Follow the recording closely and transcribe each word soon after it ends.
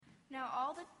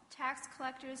all the tax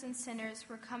collectors and sinners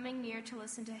were coming near to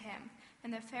listen to him,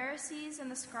 and the Pharisees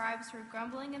and the scribes were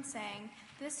grumbling and saying,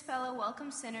 "This fellow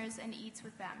welcomes sinners and eats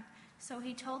with them." So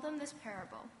he told them this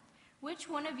parable. "Which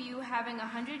one of you, having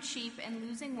 100 sheep and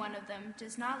losing one of them,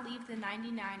 does not leave the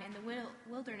 99 in the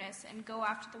wilderness and go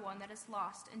after the one that is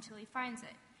lost until he finds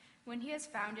it? When he has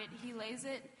found it, he lays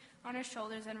it on his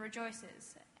shoulders and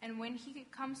rejoices. And when he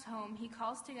comes home, he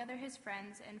calls together his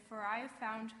friends, and for I have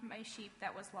found my sheep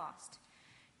that was lost.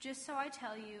 Just so I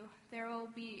tell you, there will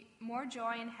be more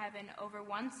joy in heaven over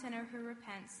one sinner who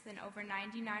repents than over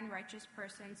 99 righteous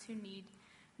persons who need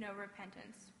no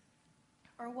repentance.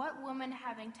 Or what woman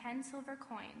having 10 silver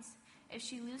coins, if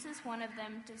she loses one of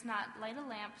them, does not light a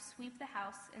lamp, sweep the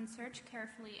house, and search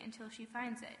carefully until she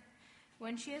finds it?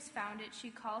 When she has found it, she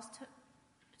calls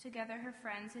together her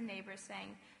friends and neighbors,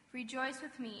 saying, 'Rejoice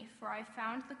with me, for I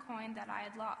found the coin that I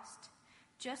had lost.'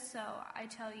 Just so, I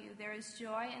tell you, there is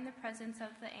joy in the presence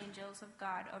of the angels of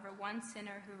God over one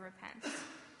sinner who repents."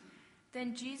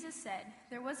 Then Jesus said,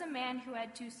 "There was a man who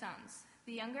had 2 sons.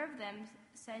 The younger of them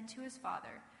said to his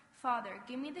father, 'Father,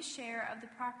 give me the share of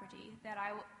the property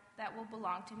that will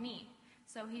belong to me.'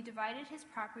 So he divided his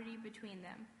property between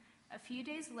them. A few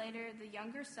days later, the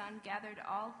younger son gathered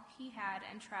all he had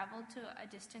and traveled to a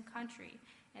distant country,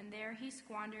 and there he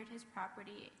squandered his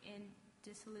property in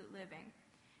dissolute living.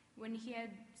 When he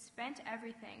had spent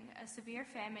everything, a severe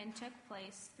famine took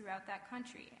place throughout that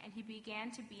country, and he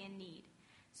began to be in need.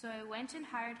 So he went and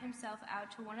hired himself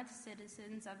out to one of the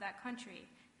citizens of that country,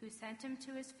 who sent him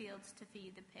to his fields to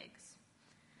feed the pigs."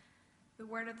 The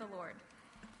word of the Lord.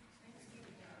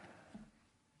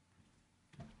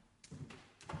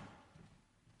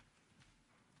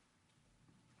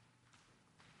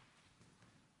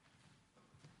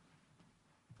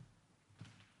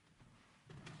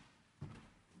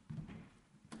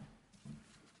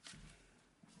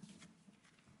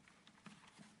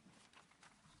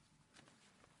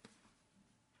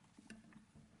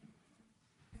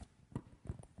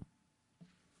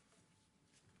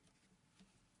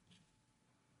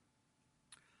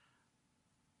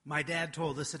 My dad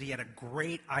told us that he had a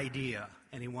great idea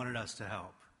and he wanted us to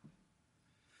help.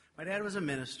 My dad was a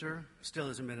minister, still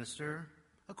is a minister,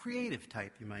 a creative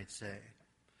type, you might say.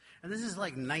 And this is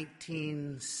like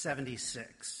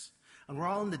 1976. And we're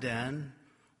all in the den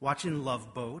watching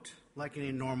Love Boat, like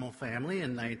any normal family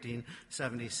in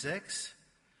 1976.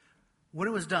 When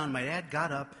it was done, my dad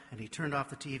got up and he turned off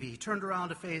the TV. He turned around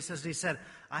to face us and he said,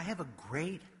 "I have a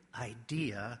great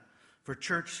idea for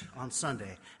church on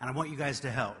Sunday, and I want you guys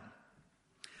to help."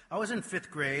 I was in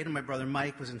 5th grade, and my brother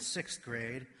Mike was in 6th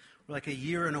grade. We're like a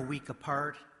year and a week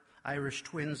apart, Irish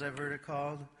twins, I've heard it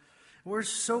called. We're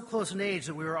so close in age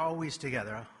that we were always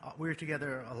together. We were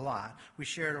together a lot. We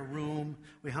shared a room,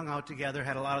 we hung out together,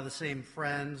 had a lot of the same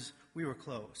friends. We were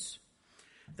close.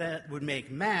 That would make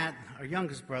Matt, our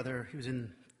youngest brother, he was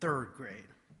in 3rd grade.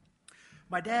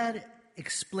 My dad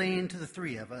explained to the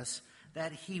 3 of us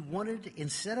that he wanted,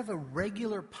 instead of a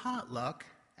regular potluck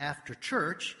after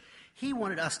church, he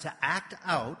wanted us to act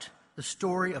out the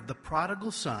story of the prodigal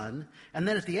son, and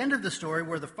then at the end of the story,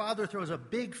 where the father throws a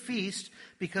big feast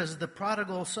because the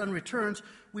prodigal son returns,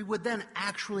 we would then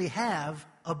actually have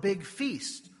a big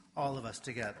feast, all of us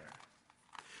together.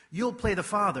 "You'll play the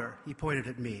father," he pointed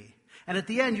at me, "and at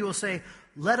the end you will say,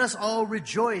 'Let us all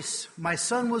rejoice. My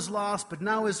son was lost, but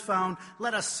now is found.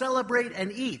 Let us celebrate and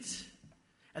eat.'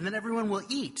 And then everyone will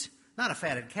eat, not a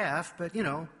fatted calf, but,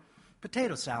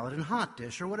 potato salad and hot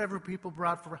dish or whatever people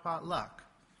brought for hot luck."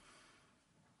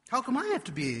 "How come I have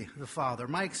to be the father?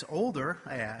 Mike's older,"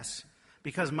 I asked.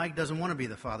 "Because Mike doesn't want to be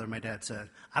the father," my dad said.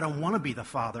 "I don't want to be the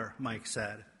father," Mike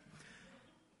said.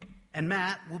 "And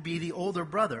Matt will be the older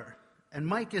brother, and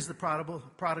Mike is the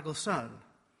prodigal son."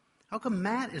 "How come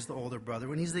Matt is the older brother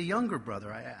when he's the younger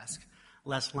brother?" I asked.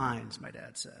 "Less lines," my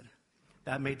dad said.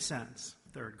 That made sense.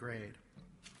 3rd grade.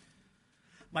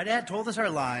 My dad told us our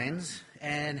lines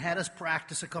and had us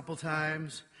practice a couple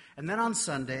times. And then on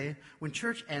Sunday, when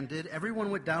church ended,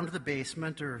 everyone went down to the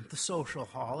basement, or the social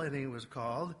hall, I think it was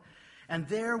called. And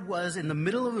there was, in the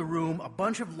middle of the room, a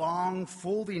bunch of long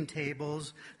folding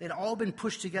tables. They'd all been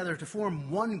pushed together to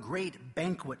form one great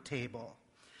banquet table.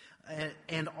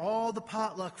 And all the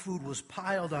potluck food was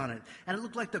piled on it. And it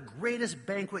looked like the greatest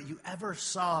banquet you ever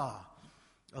saw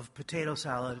of potato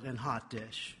salad and hot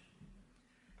dish.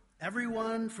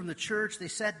 Everyone from the church, they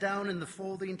sat down in the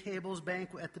folding tables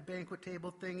at the banquet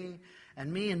table thingy,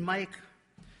 and me and Mike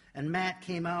and Matt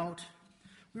came out.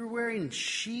 We were wearing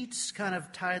sheets kind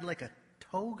of tied like a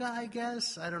toga, I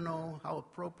guess. I don't know how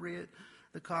appropriate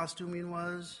the costuming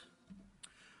was.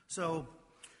 So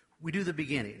we do the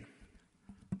beginning.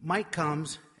 Mike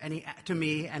comes to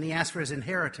me, and he asked for his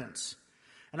inheritance.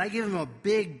 And I give him a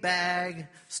big bag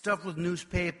stuffed with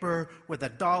newspaper with a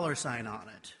dollar sign on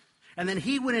it. And then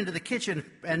he went into the kitchen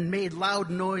and made loud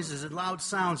noises and loud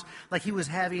sounds like he was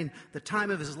having the time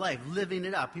of his life, living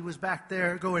it up. He was back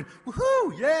there going,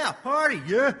 woohoo, yeah, party,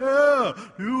 yeah,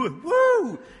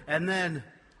 woo. And then,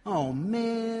 oh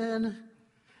man.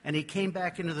 And he came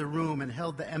back into the room and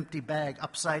held the empty bag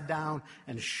upside down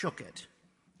and shook it.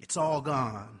 It's all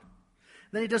gone.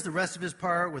 Then he does the rest of his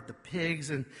part with the pigs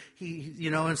and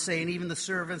and saying even the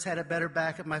servants had it better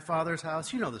back at my father's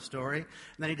house. You know the story. And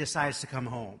then he decides to come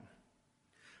home.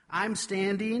 I'm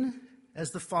standing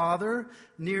as the father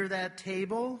near that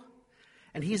table,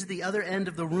 and he's at the other end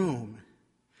of the room.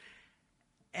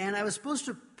 And I was supposed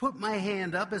to put my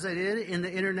hand up, as I did, in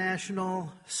the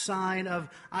international sign of,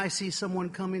 I see someone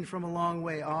coming from a long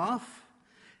way off.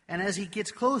 And as he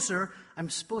gets closer, I'm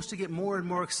supposed to get more and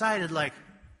more excited, like,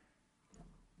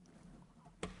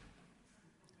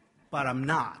 but I'm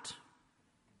not.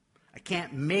 I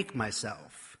can't make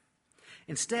myself.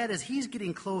 Instead, as he's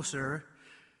getting closer,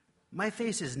 my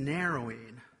face is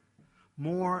narrowing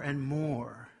more and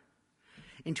more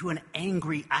into an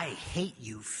angry, I hate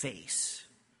you face,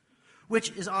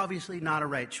 which is obviously not a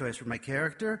right choice for my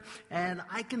character. And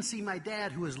I can see my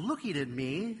dad, who is looking at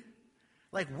me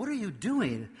like, what are you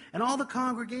doing? And all the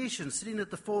congregation sitting at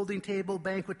the folding table,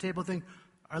 banquet table thing,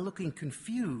 are looking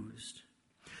confused.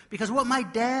 Because what my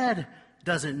dad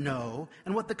doesn't know,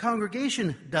 and what the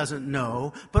congregation doesn't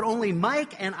know, but only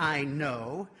Mike and I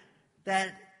know,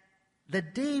 that the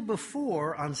day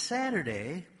before, on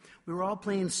Saturday, we were all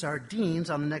playing sardines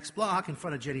on the next block in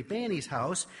front of Jenny Banny's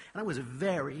house, and I was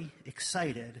very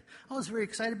excited. I was very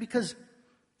excited because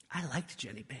I liked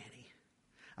Jenny Banny.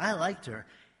 I liked her.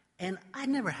 And I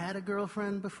never had a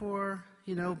girlfriend before,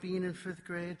 being in 5th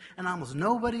grade, and almost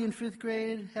nobody in 5th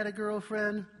grade had a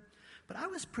girlfriend. But I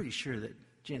was pretty sure that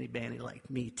Jenny Banny liked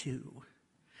me too.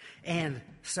 And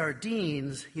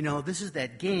sardines, this is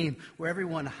that game where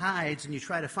everyone hides and you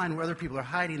try to find where other people are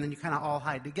hiding, and then you kind of all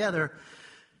hide together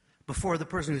before the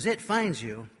person who's it finds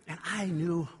you. And I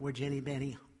knew where Jenny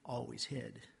Banny always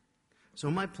hid.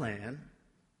 So my brilliant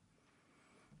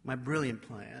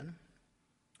plan,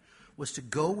 was to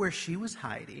go where she was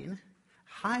hiding,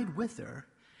 hide with her,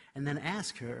 and then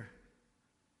ask her,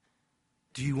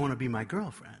 do you want to be my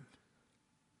girlfriend?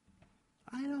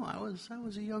 I know, I was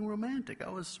a young romantic. I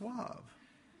was suave.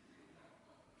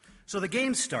 So the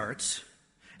game starts,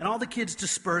 and all the kids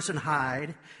disperse and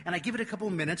hide, and I give it a couple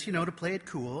of minutes, to play it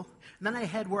cool. And then I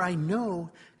head where I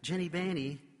know Jenny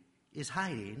Banny is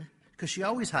hiding, because she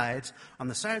always hides on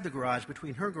the side of the garage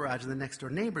between her garage and the next door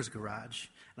neighbor's garage.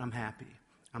 And I'm happy.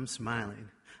 I'm smiling.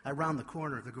 I round the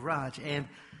corner of the garage, and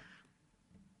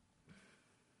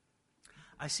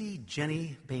I see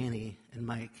Jenny Banny and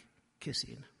Mike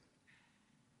kissing.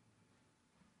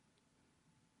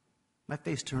 My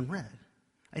face turned red.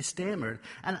 I stammered.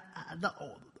 And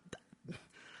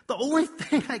the only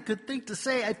thing I could think to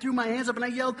say, I threw my hands up and I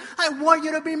yelled, I want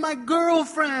you to be my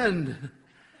girlfriend.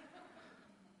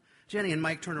 Jenny and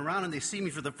Mike turn around and they see me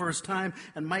for the first time,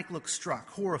 and Mike looks struck,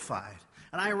 horrified.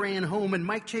 And I ran home, and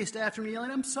Mike chased after me,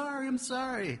 yelling, I'm sorry, I'm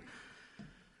sorry.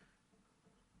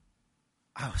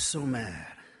 I was so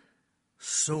mad.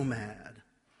 So mad.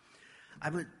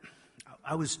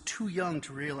 I was too young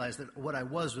to realize that what I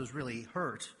was really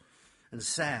hurt and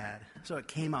sad. So it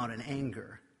came out in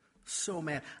anger. So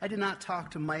mad. I did not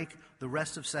talk to Mike the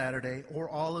rest of Saturday or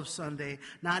all of Sunday,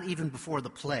 not even before the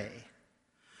play.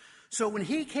 So when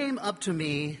he came up to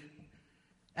me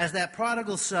as that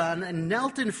prodigal son and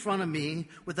knelt in front of me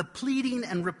with a pleading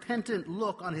and repentant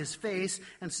look on his face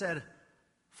and said,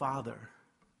 Father,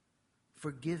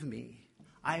 forgive me.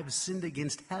 I have sinned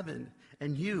against heaven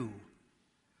and you.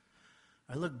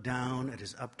 I looked down at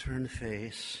his upturned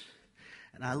face,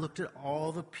 and I looked at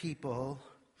all the people,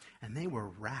 and they were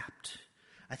rapt.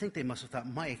 I think they must have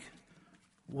thought Mike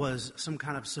was some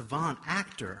kind of savant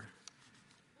actor.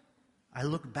 I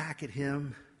looked back at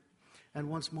him, and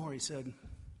once more he said,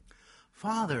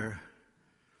 Father,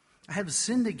 I have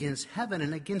sinned against heaven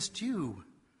and against you.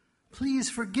 Please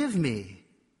forgive me.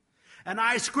 And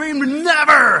I screamed,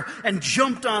 never, and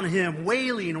jumped on him,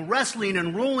 wailing, wrestling,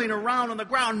 and rolling around on the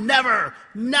ground. Never,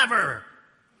 never.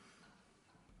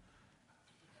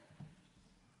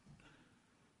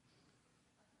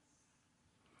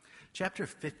 Chapter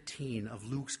 15 of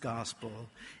Luke's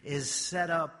Gospel is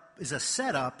a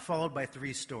setup followed by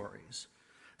 3 stories.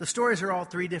 The stories are all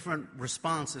 3 different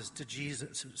responses to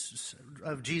Jesus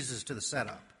to the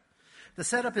setup. The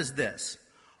setup is this.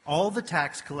 All the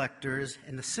tax collectors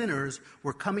and the sinners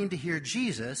were coming to hear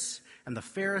Jesus, and the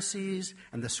Pharisees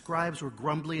and the scribes were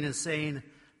grumbling and saying,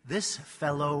 "This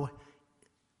fellow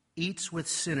eats with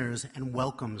sinners and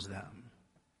welcomes them."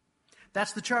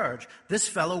 That's the charge. This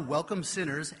fellow welcomes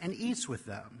sinners and eats with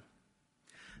them.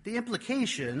 The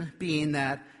implication being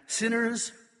that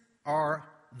sinners are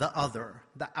the other,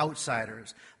 the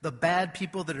outsiders, the bad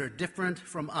people that are different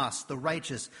from us, the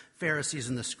righteous Pharisees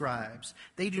and the scribes.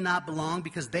 They do not belong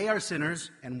because they are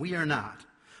sinners and we are not.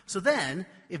 So then,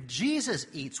 if Jesus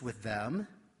eats with them,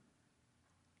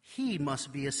 he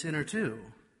must be a sinner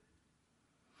too.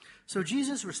 So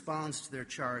Jesus responds to their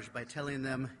charge by telling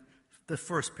them the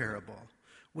first parable.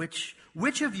 Which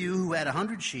of you who had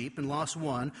 100 sheep and lost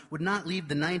one would not leave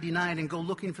the 99 and go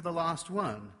looking for the lost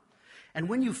one? And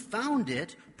when you found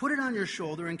it, put it on your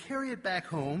shoulder and carry it back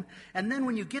home. And then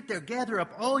when you get there, gather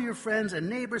up all your friends and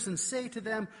neighbors and say to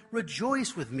them,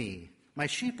 "Rejoice with me. My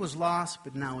sheep was lost,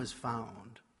 but now is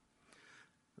found."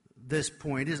 This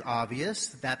point is obvious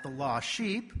that the lost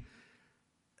sheep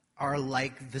are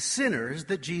like the sinners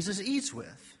that Jesus eats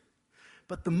with.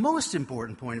 But the most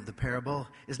important point of the parable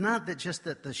is not that just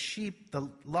that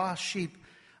the lost sheep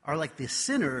are like the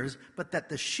sinners, but that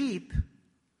the sheep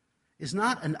is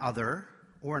not an other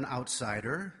or an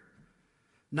outsider,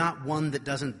 not one that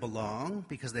doesn't belong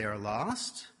because they are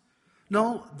lost.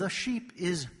 No, the sheep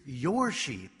is your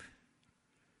sheep.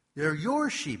 They're your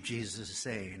sheep, Jesus is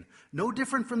saying. No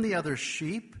different from the other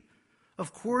sheep.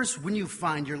 Of course, when you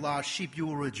find your lost sheep, you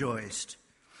will rejoice.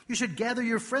 You should gather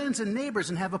your friends and neighbors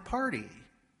and have a party.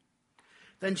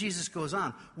 Then Jesus goes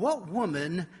on, "What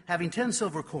woman, having 10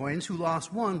 silver coins, who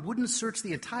lost one, wouldn't search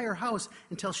the entire house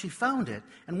until she found it?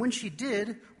 And when she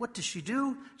did, what does she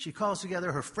do? She calls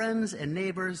together her friends and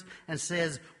neighbors and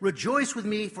says, 'Rejoice with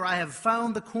me, for I have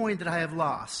found the coin that I have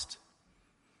lost.'"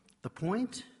 The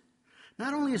point?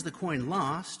 Not only is the coin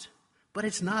lost, but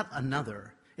it's not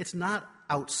another. It's not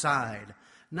outside,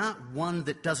 not one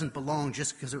that doesn't belong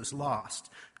just because it was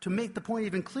lost. To make the point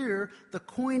even clearer, the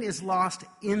coin is lost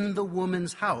in the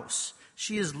woman's house.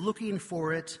 She is looking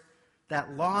for it,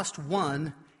 that lost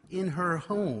one, in her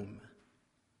home.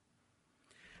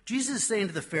 Jesus is saying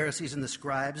to the Pharisees and the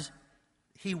scribes,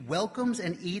 he welcomes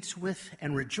and eats with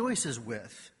and rejoices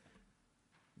with,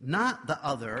 not the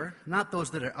other, not those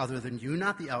that are other than you,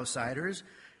 not the outsiders.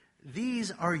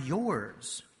 These are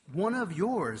yours, one of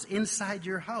yours, inside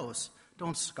your house.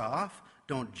 Don't scoff,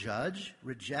 don't judge,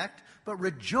 reject, but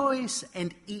rejoice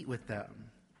and eat with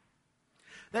them.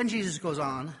 Then Jesus goes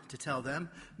on to tell them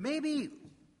maybe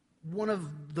one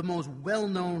of the most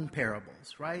well-known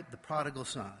parables, right? The prodigal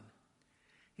son.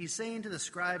 He's saying to the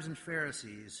scribes and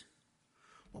Pharisees,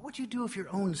 what would you do if your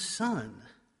own son,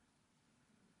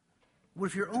 what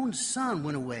if your own son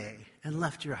went away and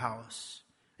left your house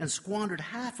and squandered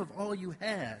half of all you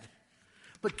had,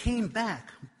 but came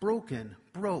back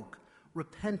broke,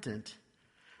 repentant,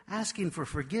 asking for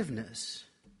forgiveness?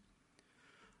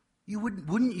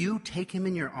 Wouldn't you take him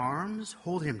in your arms,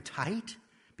 hold him tight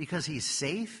because he's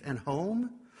safe and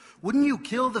home? Wouldn't you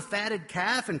kill the fatted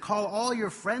calf and call all your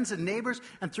friends and neighbors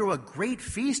and throw a great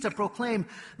feast and proclaim,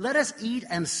 "Let us eat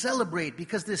and celebrate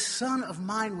because this son of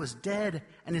mine was dead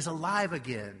and is alive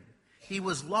again. He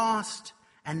was lost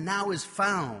and now is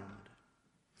found."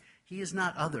 He is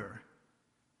not other,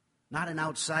 not an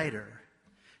outsider.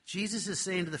 Jesus is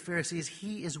saying to the Pharisees,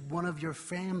 he is one of your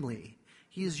family.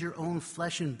 He is your own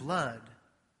flesh and blood.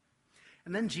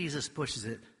 And then Jesus pushes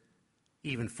it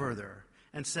even further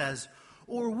and says,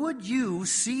 "Or would you,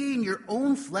 seeing your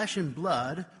own flesh and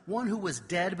blood, one who was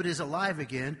dead but is alive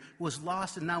again, was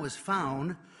lost and now is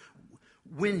found,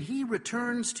 when he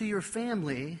returns to your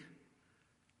family,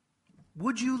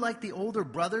 would you, like the older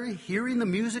brother, hearing the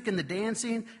music and the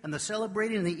dancing and the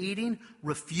celebrating and the eating,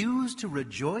 refuse to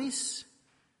rejoice?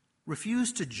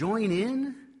 Refuse to join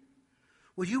in?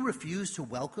 Will you refuse to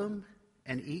welcome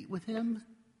and eat with him?"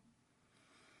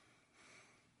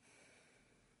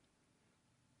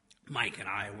 Mike and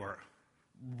I were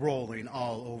rolling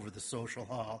all over the social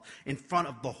hall in front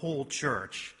of the whole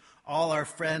church. All our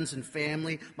friends and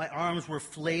family. My arms were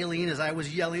flailing as I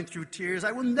was yelling through tears,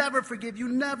 "I will never forgive you,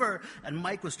 never." And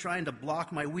Mike was trying to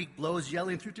block my weak blows,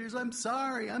 yelling through tears, I'm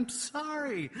sorry. And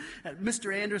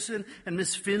Mr. Anderson and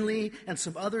Miss Finley and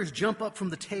some others jump up from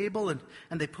the table and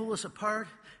they pull us apart.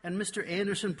 And Mr.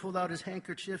 Anderson pulled out his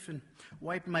handkerchief and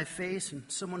wiped my face.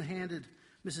 And someone handed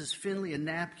Mrs. Finley a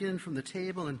napkin from the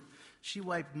table, and she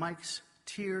wiped Mike's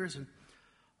tears. And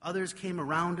others came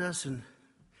around us and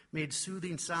made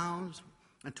soothing sounds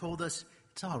and told us,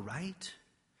 "It's all right,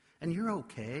 and you're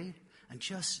okay, and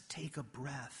just take a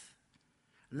breath."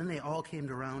 And then they all came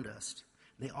around us.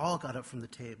 They all got up from the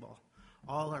table,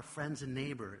 all our friends and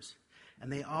neighbors,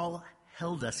 and they all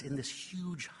held us in this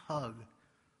huge hug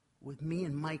with me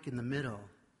and Mike in the middle.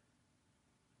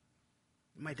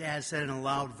 My dad said in a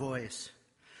loud voice,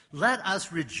 "Let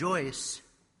us rejoice,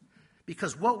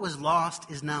 because what was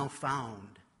lost is now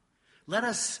found. Let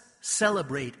us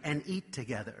celebrate and eat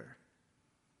together."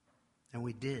 And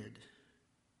we did.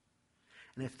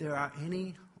 And if there are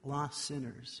any lost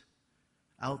sinners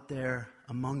out there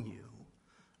among you,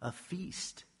 a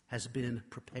feast has been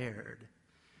prepared,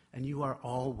 and you are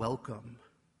all welcome.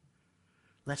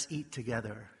 Let's eat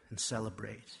together and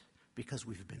celebrate, because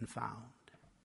we've been found.